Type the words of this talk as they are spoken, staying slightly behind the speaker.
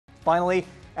Finally,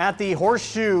 at the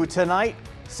Horseshoe tonight,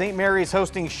 St. Mary's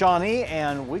hosting Shawnee,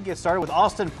 and we get started with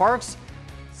Austin Parks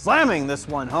slamming this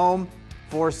one home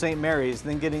for St. Mary's.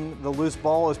 Then getting the loose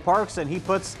ball is Parks, and he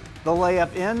puts the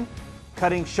layup in,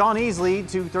 cutting Shawnee's lead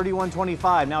to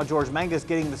 31-25. Now George Mangus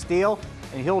getting the steal,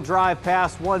 and he'll drive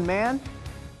past one man,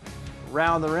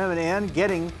 round the rim and in,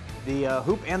 getting the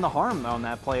hoop and the harm on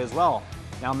that play as well.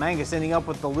 Now Mangus ending up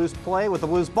with the loose play, with the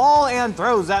loose ball, and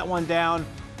throws that one down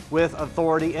with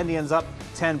authority. Indians up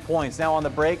 10 points. Now on the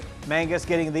break, Mangus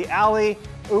getting the alley,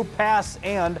 oop pass,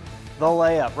 and the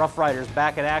layup. Rough Riders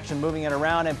back in action, moving it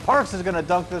around, and Parks is going to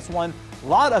dunk this one. A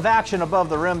lot of action above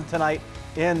the rim tonight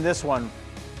in this one.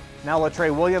 Now Latrey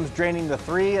Williams draining the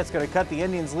three. It's going to cut the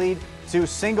Indians' lead to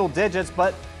single digits,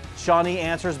 but Shawnee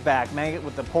answers back. Mangus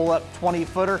with the pull-up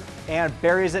 20-footer and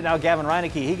buries it. Now Gavin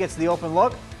Reineke, he gets the open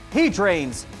look. He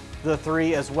drains the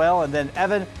three as well, and then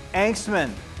Evan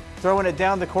Angstman throwing it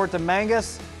down the court to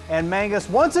Mangus, and Mangus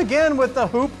once again with the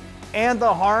hoop and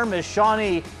the harm as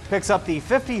Shawnee picks up the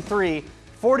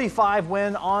 53-45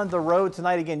 win on the road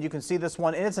tonight. Again, you can see this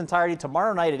one in its entirety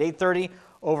tomorrow night at 8:30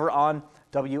 over on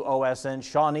WOSN.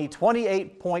 Shawnee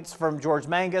 28 points from George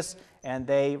Mangus, and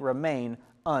they remain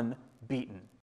unbeaten.